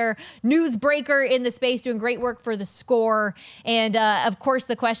insider, newsbreaker in the space, doing great work for The Score. And, of course,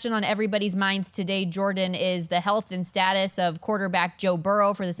 the question on everybody's minds today, Jordan, is the health and status of quarterback Joe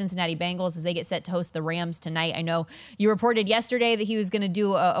Burrow for the Cincinnati Bengals as they get set to host the Rams tonight. I know you reported yesterday that he was going to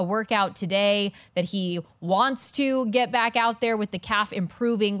do a workout today, that he wants to get back out there with the calf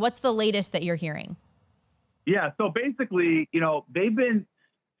improving. What's the latest that you're hearing? Yeah, so basically,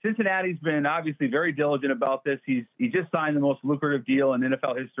 Cincinnati's been obviously very diligent about this. He just signed the most lucrative deal in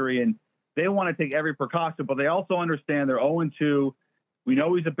NFL history, and they want to take every precaution, but they also understand they're 0-2. We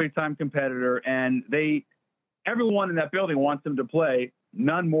know he's a big-time competitor, and everyone in that building wants him to play,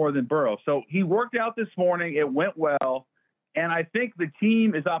 none more than Burrow. So he worked out this morning. It went well, and I think the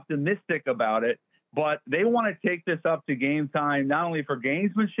team is optimistic about it, but they want to take this up to game time, not only for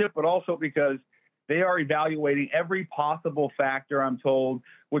gamesmanship, but also because they are evaluating every possible factor, I'm told,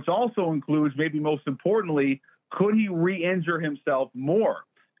 which also includes, maybe most importantly, could he re-injure himself more?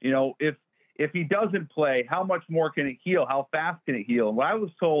 If he doesn't play, how much more can it heal? How fast can it heal? And what I was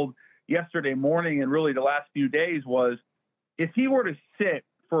told yesterday morning and really the last few days was if he were to sit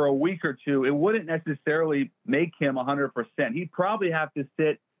for a week or two, it wouldn't necessarily make him 100%. He'd probably have to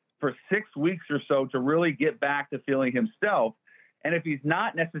sit for 6 weeks or so to really get back to feeling himself. And if he's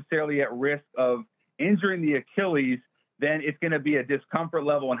not necessarily at risk of injuring the Achilles, then it's going to be a discomfort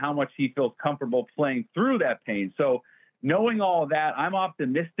level and how much he feels comfortable playing through that pain. So knowing all of that, I'm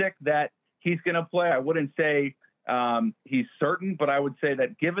optimistic that he's going to play. I wouldn't say he's certain, but I would say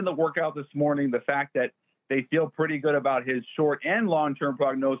that given the workout this morning, the fact that they feel pretty good about his short and long-term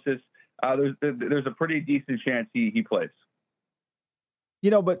prognosis, there's a pretty decent chance he plays.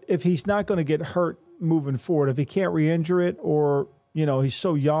 But if he's not going to get hurt moving forward, if he can't re-injure it, or, he's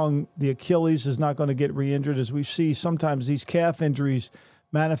so young, the Achilles is not going to get re-injured. As we see, sometimes these calf injuries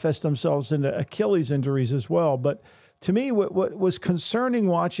manifest themselves into Achilles injuries as well. But to me, what was concerning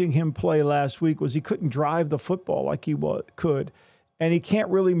watching him play last week was he couldn't drive the football like he could, and he can't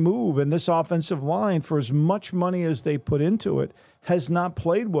really move. And this offensive line, for as much money as they put into it, has not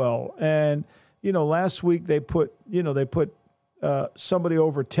played well. And, last week they put somebody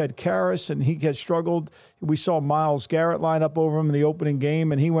over Ted Karras, and he had struggled. We saw Myles Garrett line up over him in the opening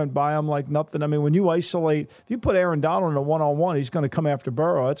game, and he went by him like nothing. I mean, when you isolate, if you put Aaron Donald in a one-on-one, he's going to come after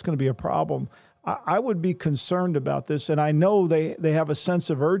Burrow. That's going to be a problem. I would be concerned about this, and I know they have a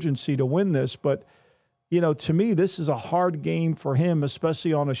sense of urgency to win this, but, to me, this is a hard game for him,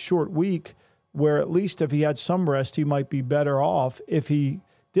 especially on a short week, where at least if he had some rest, he might be better off if he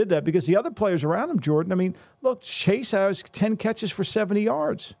did that, because the other players around him, Jordan, I mean, look, Chase has 10 catches for 70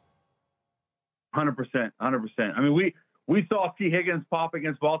 yards. 100%. I mean, we saw T. Higgins pop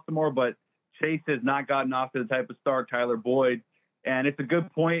against Baltimore, but Chase has not gotten off to the type of start, Tyler Boyd. And it's a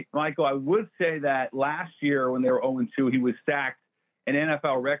good point, Michael. I would say that last year when they were 0-2, he was sacked an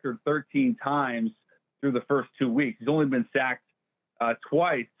NFL record 13 times through the first 2 weeks. He's only been sacked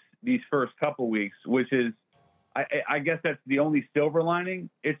twice these first couple weeks, which is, I guess that's the only silver lining.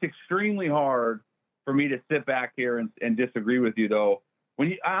 It's extremely hard for me to sit back here and disagree with you, though.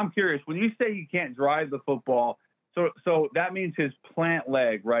 I'm curious, when you say you can't drive the football, so that means his plant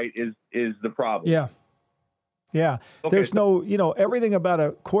leg, right, is the problem. Yeah. Okay. There's no, everything about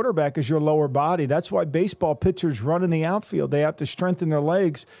a quarterback is your lower body. That's why baseball pitchers run in the outfield. They have to strengthen their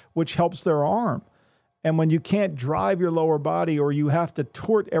legs, which helps their arm. And when you can't drive your lower body, or you have to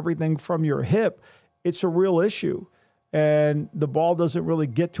tort everything from your hip, it's a real issue. And the ball doesn't really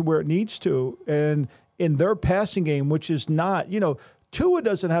get to where it needs to. And in their passing game, which is not, Tua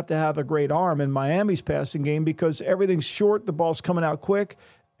doesn't have to have a great arm in Miami's passing game because everything's short, the ball's coming out quick,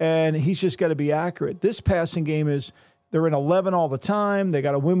 and he's just got to be accurate. This passing game is, they're in 11 all the time. They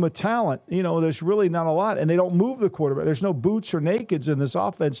got to win with talent. There's really not a lot, and they don't move the quarterback. There's no boots or nakeds in this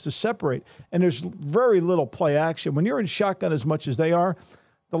offense to separate, and there's very little play action. When you're in shotgun as much as they are,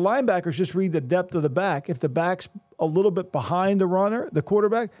 the linebackers just read the depth of the back. If the back's a little bit behind the runner, the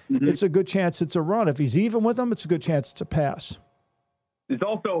quarterback, it's a good chance it's a run. If he's even with them, it's a good chance it's a pass. There's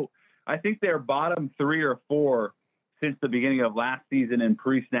also, I think they're bottom 3 or 4 since the beginning of last season in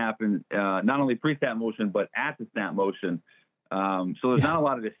pre-snap and not only pre-snap motion, but at the snap motion. So there's not a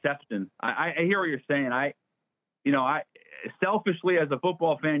lot of deception. I hear what you're saying. I selfishly as a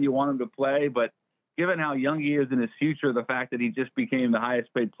football fan, you want him to play, but given how young he is in his future, the fact that he just became the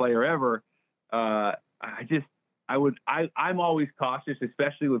highest paid player ever, I'm always cautious,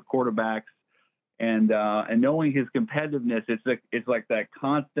 especially with quarterbacks, and knowing his competitiveness. It's like that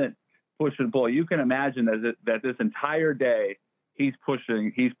constant push and pull. You can imagine that this entire day he's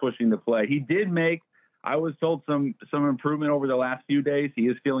pushing the play. He did make, I was told, some improvement over the last few days. He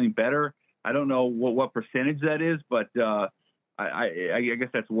is feeling better. I don't know what percentage that is, but I guess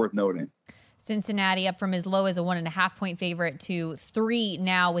that's worth noting. Cincinnati up from as low as a 1.5-point favorite to 3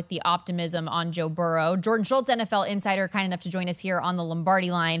 now with the optimism on Joe Burrow. Jordan Schultz, NFL insider, kind enough to join us here on the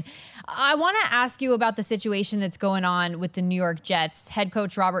Lombardi line. I want to ask you about the situation that's going on with the New York Jets. Head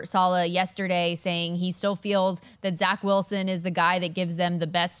coach Robert Saleh yesterday saying he still feels that Zach Wilson is the guy that gives them the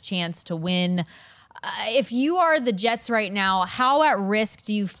best chance to win. If you are the Jets right now, how at risk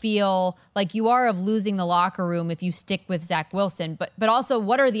do you feel like you are of losing the locker room if you stick with Zach Wilson? But also,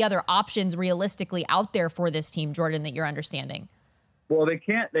 what are the other options realistically out there for this team, Jordan, that you're understanding? Well, they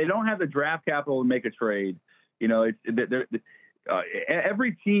don't have the draft capital to make a trade. You know,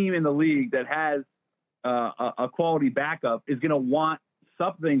 every team in the league that has a quality backup is going to want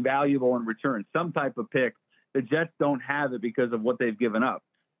something valuable in return, some type of pick. The Jets don't have it because of what they've given up.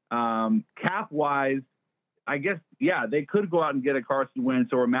 Cap-wise, I guess, yeah, they could go out and get a Carson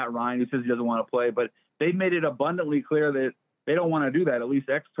Wentz or a Matt Ryan who says he doesn't want to play, but they made it abundantly clear that they don't want to do that, at least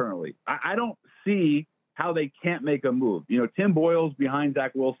externally. I don't see how they can't make a move. You know, Tim Boyle's behind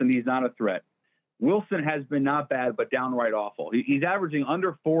Zach Wilson. He's not a threat. Wilson has been not bad, but downright awful. He's averaging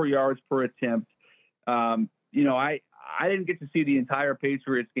under 4 yards per attempt. You know, I didn't get to see the entire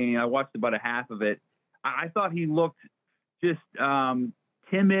Patriots game. I watched about a half of it. I thought he looked just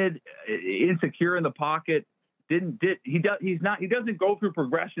timid, insecure in the pocket. He doesn't go through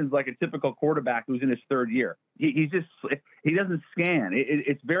progressions like a typical quarterback who's in his third year. He doesn't scan.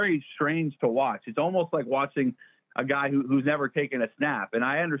 It's very strange to watch. It's almost like watching a guy who's never taken a snap. And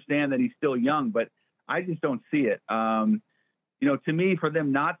I understand that he's still young, but I just don't see it. You know, to me, for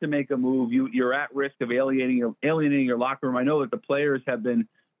them not to make a move, you're at risk of alienating your locker room. I know that the players have been,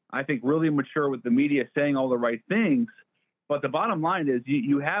 I think, really mature with the media saying all the right things. But the bottom line is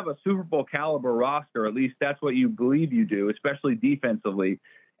you have a Super Bowl caliber roster. At least that's what you believe you do, especially defensively.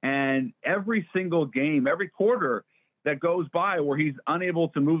 And every single game, every quarter that goes by where he's unable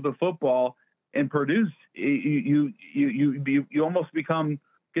to move the football and produce, you almost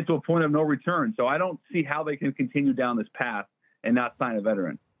get to a point of no return. So I don't see how they can continue down this path and not sign a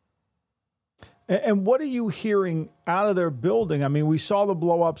veteran. And what are you hearing out of their building? I mean, we saw the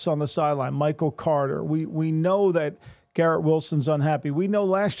blow-ups on the sideline, Michael Carter. We know that Garrett Wilson's unhappy. We know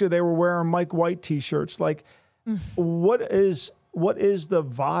last year they were wearing Mike White T-shirts. Like, what is the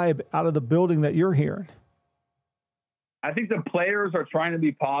vibe out of the building that you're hearing? I think the players are trying to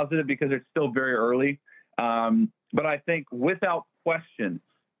be positive because it's still very early. But I think without question,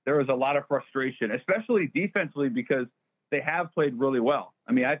 there is a lot of frustration, especially defensively, because they have played really well.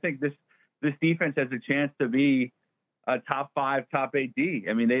 I mean, I think this defense has a chance to be a top 5, top 8 D.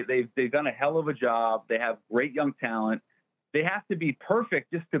 I mean, they've done a hell of a job. They have great young talent. They have to be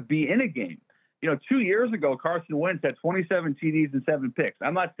perfect just to be in a game. You know, 2 years ago, Carson Wentz had 27 TDs and 7 picks.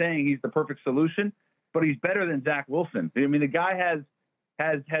 I'm not saying he's the perfect solution, but he's better than Zach Wilson. I mean, the guy has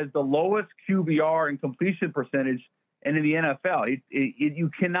the lowest QBR and completion percentage in the NFL.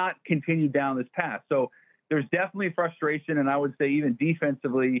 You cannot continue down this path. So there's definitely frustration, and I would say even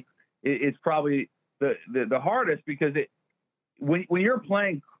defensively, it's probably the hardest because when you're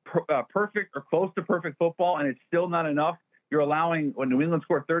playing perfect or close to perfect football and it's still not enough, you're allowing when New England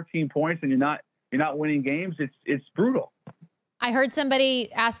scored 13 points and you're not winning games. It's brutal. I heard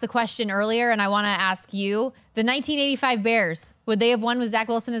somebody ask the question earlier, and I want to ask you: the 1985 Bears, would they have won with Zach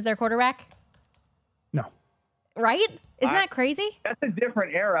Wilson as their quarterback? No. Right? Isn't that crazy? That's a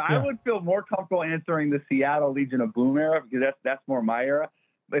different era. Yeah. I would feel more comfortable answering the Seattle Legion of Boom era because that's more my era.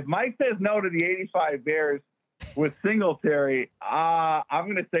 If Mike says no to the 85 Bears with Singletary, I'm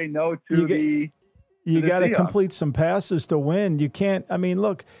going to say no to You got to complete some passes to win. You can't. I mean,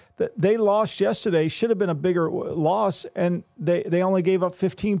 look, they lost yesterday. Should have been a bigger loss, and they only gave up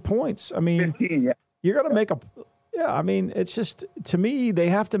 15 points. I mean, 15, yeah. You're going to make a. Yeah, I mean, it's just, to me, they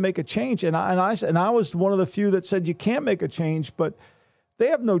have to make a change. And I was one of the few that said you can't make a change, but they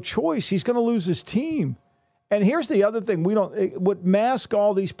have no choice. He's going to lose his team. And here's the other thing: what masks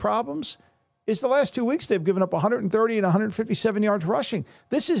all these problems is the last 2 weeks they've given up 130 and 157 yards rushing.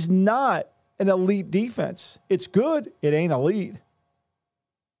 This is not an elite defense. It's good. It ain't elite.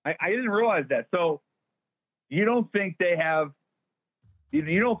 I didn't realize that. So you don't think they have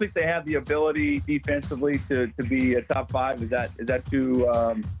the ability defensively to be a top 5? Is that too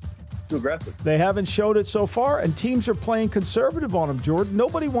aggressive? They haven't showed it so far, and teams are playing conservative on them, Jordan.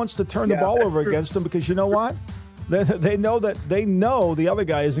 Nobody wants to turn the ball over against them because you know what? They know the other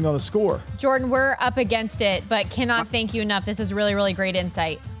guy isn't going to score. Jordan, we're up against it, but cannot thank you enough. This is really, really great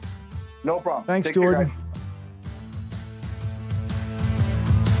insight. No problem. Thanks, Take care, Jordan. guys.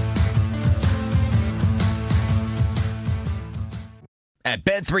 At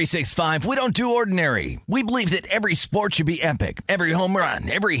Bet365, we don't do ordinary. We believe that every sport should be epic. Every home run,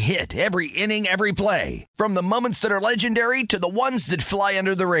 every hit, every inning, every play. From the moments that are legendary to the ones that fly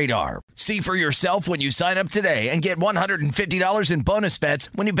under the radar. See for yourself when you sign up today and get $150 in bonus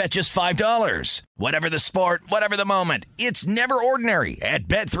bets when you bet just $5. Whatever the sport, whatever the moment, it's never ordinary at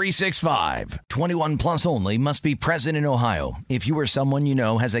Bet365. 21 plus only. Must be present in Ohio. If you or someone you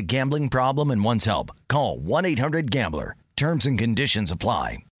know has a gambling problem and wants help, call 1-800-GAMBLER. Terms and conditions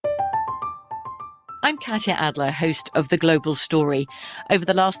apply. I'm Katya Adler, host of The Global Story. Over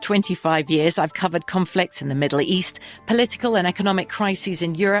the last 25 years, I've covered conflicts in the Middle East, political and economic crises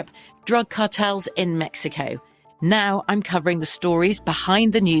in Europe, drug cartels in Mexico. Now I'm covering the stories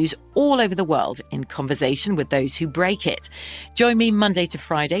behind the news all over the world in conversation with those who break it. Join me Monday to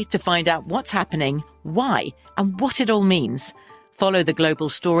Friday to find out what's happening, why, and what it all means. Follow The Global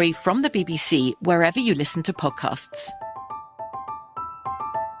Story from the BBC wherever you listen to podcasts.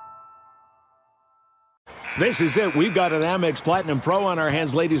 This is it. We've got an Amex Platinum Pro on our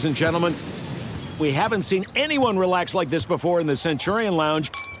hands, ladies and gentlemen. We haven't seen anyone relax like this before in the Centurion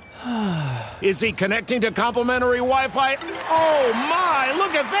Lounge. Is he connecting to complimentary Wi-Fi? Oh, my!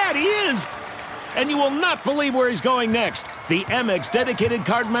 Look at that! He is! And you will not believe where he's going next. The Amex dedicated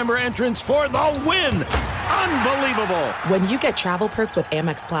card member entrance for the win! Unbelievable! When you get travel perks with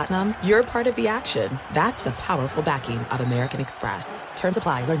Amex Platinum, you're part of the action. That's the powerful backing of American Express. Terms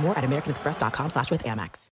apply. Learn more at americanexpress.com/withAmex.